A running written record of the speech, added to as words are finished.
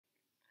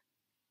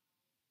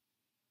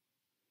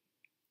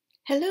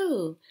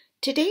Hello!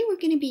 Today we're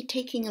going to be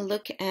taking a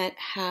look at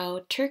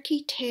how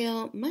turkey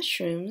tail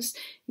mushrooms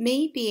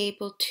may be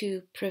able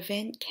to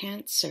prevent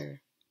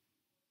cancer.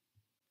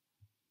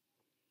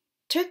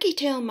 Turkey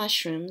tail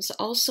mushrooms,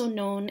 also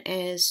known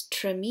as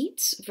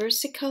Trametes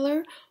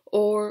versicolor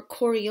or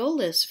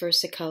Coriolis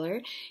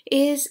versicolor,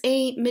 is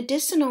a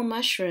medicinal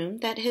mushroom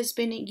that has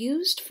been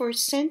used for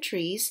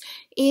centuries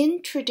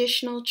in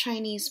traditional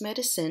Chinese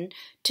medicine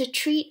to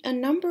treat a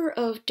number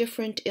of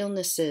different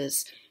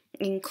illnesses,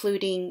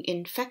 including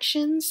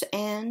infections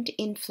and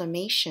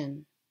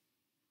inflammation.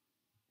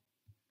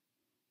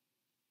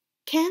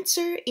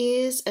 Cancer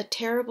is a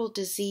terrible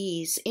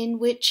disease in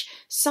which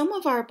some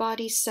of our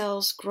body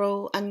cells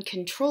grow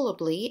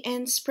uncontrollably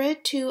and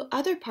spread to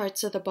other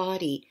parts of the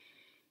body.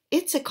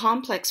 It's a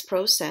complex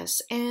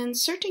process, and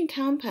certain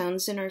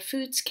compounds in our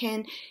foods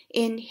can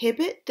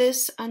inhibit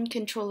this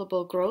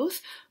uncontrollable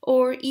growth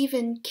or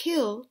even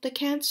kill the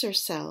cancer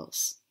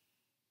cells.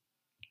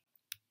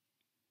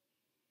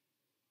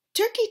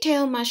 Turkey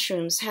tail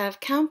mushrooms have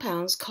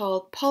compounds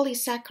called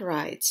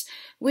polysaccharides,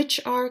 which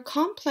are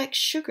complex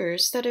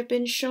sugars that have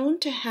been shown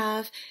to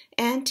have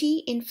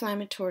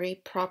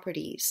anti-inflammatory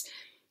properties.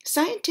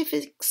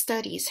 Scientific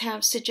studies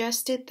have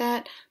suggested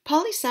that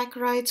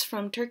polysaccharides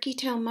from turkey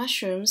tail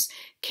mushrooms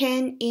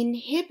can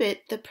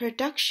inhibit the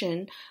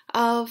production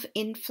of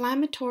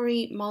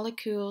inflammatory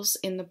molecules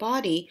in the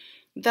body,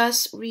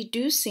 thus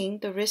reducing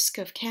the risk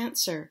of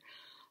cancer.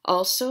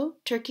 Also,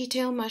 turkey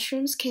tail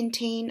mushrooms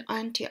contain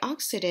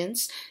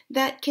antioxidants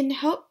that can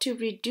help to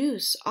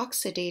reduce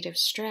oxidative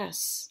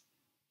stress.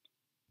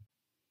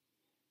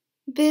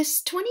 This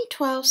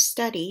 2012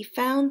 study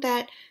found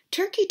that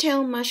turkey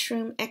tail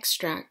mushroom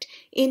extract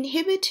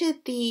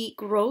inhibited the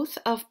growth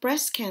of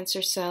breast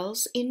cancer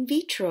cells in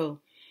vitro.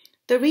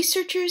 The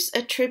researchers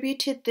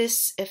attributed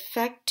this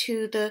effect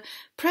to the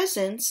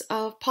presence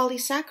of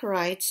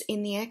polysaccharides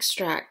in the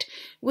extract,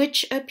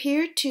 which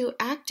appeared to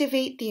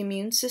activate the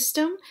immune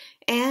system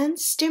and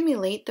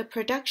stimulate the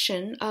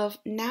production of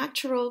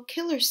natural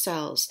killer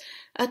cells,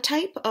 a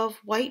type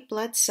of white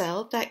blood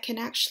cell that can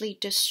actually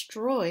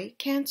destroy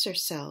cancer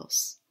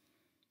cells.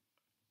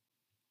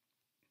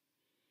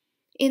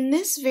 In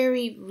this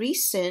very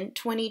recent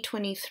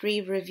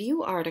 2023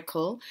 review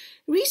article,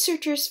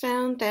 researchers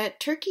found that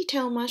turkey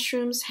tail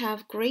mushrooms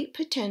have great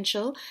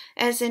potential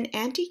as an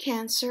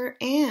anti-cancer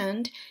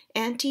and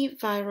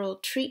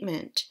antiviral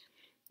treatment.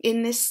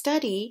 In this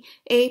study,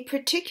 a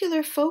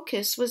particular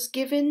focus was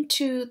given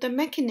to the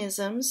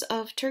mechanisms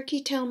of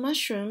turkey tail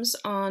mushrooms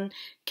on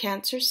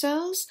cancer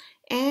cells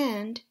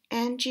and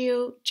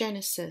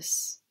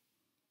angiogenesis.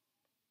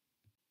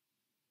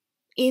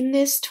 In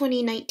this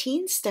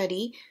 2019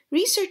 study,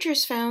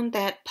 researchers found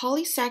that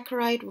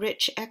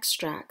polysaccharide-rich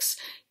extracts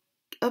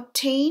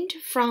obtained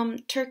from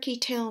turkey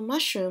tail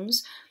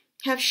mushrooms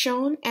have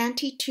shown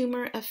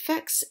anti-tumor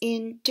effects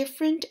in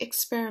different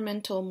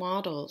experimental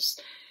models.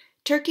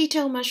 Turkey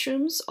tail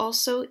mushrooms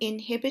also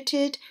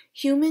inhibited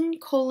human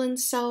colon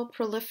cell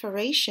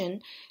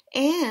proliferation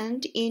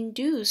and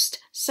induced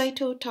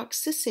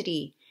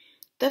cytotoxicity.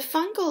 The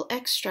fungal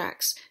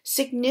extracts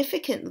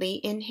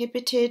significantly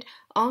inhibited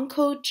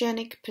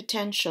oncogenic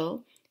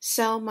potential,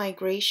 cell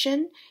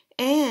migration,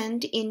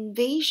 and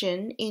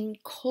invasion in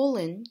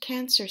colon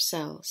cancer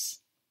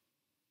cells.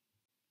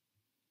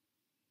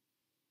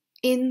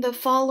 In the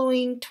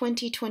following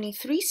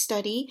 2023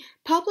 study,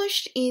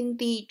 published in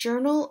the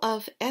Journal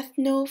of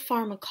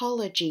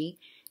Ethnopharmacology,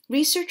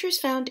 researchers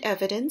found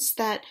evidence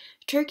that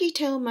turkey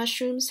tail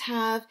mushrooms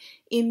have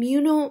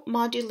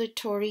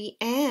immunomodulatory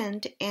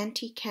and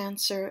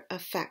anti-cancer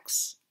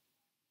effects.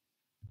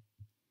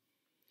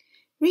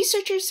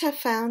 Researchers have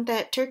found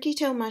that turkey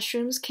tail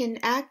mushrooms can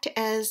act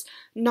as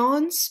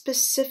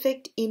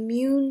non-specific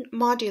immune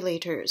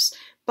modulators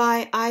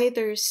by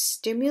either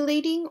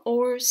stimulating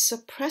or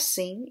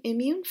suppressing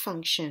immune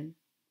function.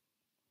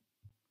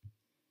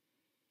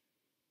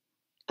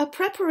 A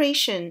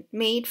preparation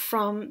made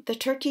from the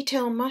turkey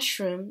tail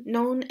mushroom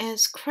known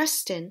as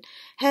crestin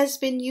has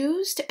been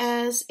used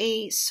as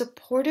a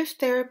supportive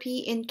therapy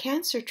in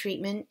cancer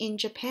treatment in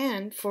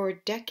Japan for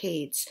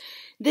decades.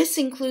 This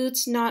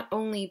includes not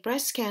only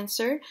breast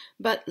cancer,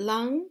 but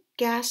lung,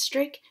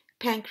 gastric,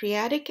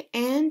 pancreatic,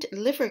 and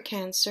liver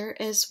cancer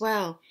as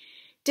well.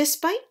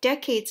 Despite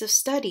decades of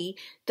study,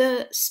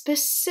 the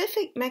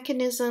specific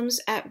mechanisms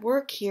at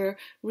work here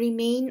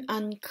remain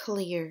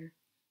unclear.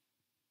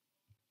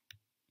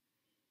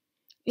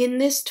 In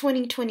this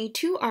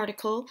 2022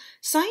 article,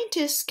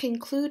 scientists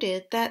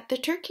concluded that the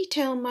turkey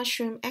tail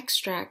mushroom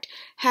extract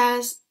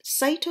has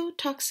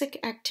cytotoxic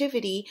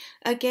activity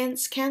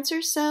against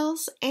cancer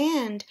cells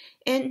and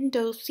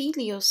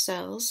endothelial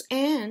cells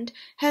and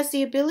has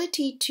the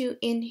ability to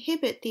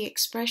inhibit the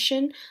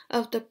expression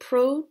of the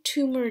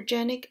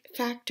pro-tumorigenic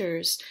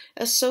factors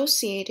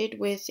associated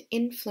with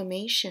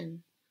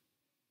inflammation.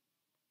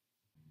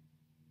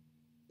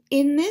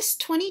 In this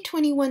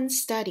 2021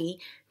 study,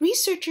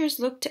 researchers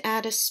looked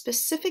at a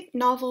specific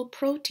novel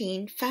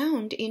protein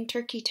found in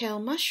turkey tail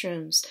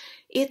mushrooms.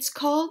 It's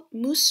called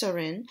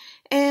musurin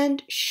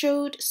and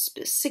showed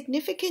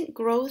significant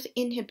growth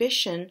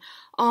inhibition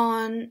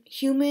on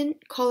human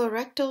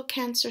colorectal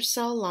cancer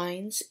cell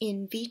lines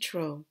in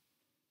vitro.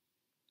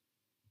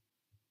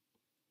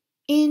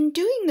 In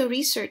doing the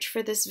research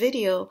for this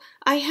video,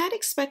 I had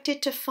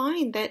expected to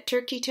find that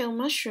turkey tail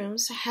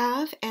mushrooms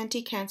have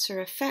anti-cancer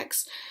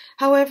effects.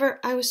 However,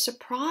 I was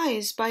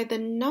surprised by the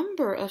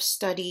number of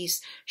studies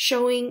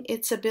showing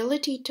its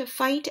ability to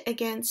fight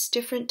against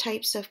different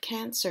types of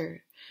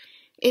cancer.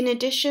 In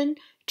addition,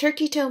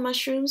 turkey tail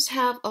mushrooms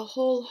have a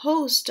whole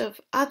host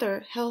of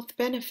other health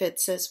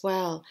benefits as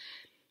well.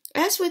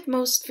 As with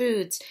most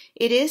foods,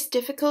 it is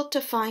difficult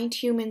to find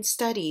human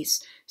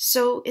studies,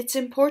 so it's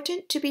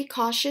important to be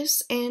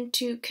cautious and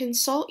to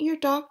consult your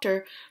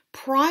doctor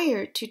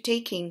prior to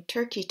taking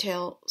turkey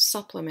tail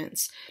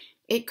supplements.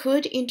 It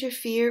could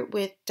interfere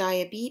with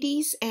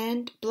diabetes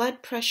and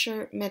blood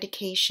pressure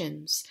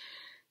medications.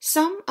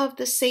 Some of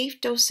the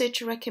safe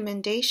dosage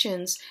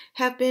recommendations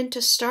have been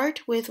to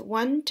start with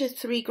 1 to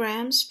 3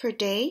 grams per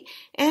day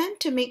and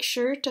to make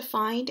sure to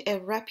find a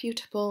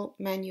reputable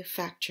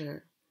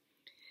manufacturer.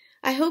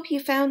 I hope you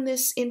found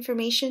this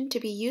information to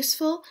be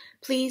useful.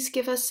 Please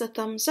give us a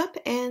thumbs up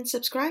and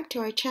subscribe to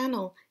our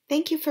channel.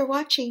 Thank you for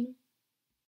watching.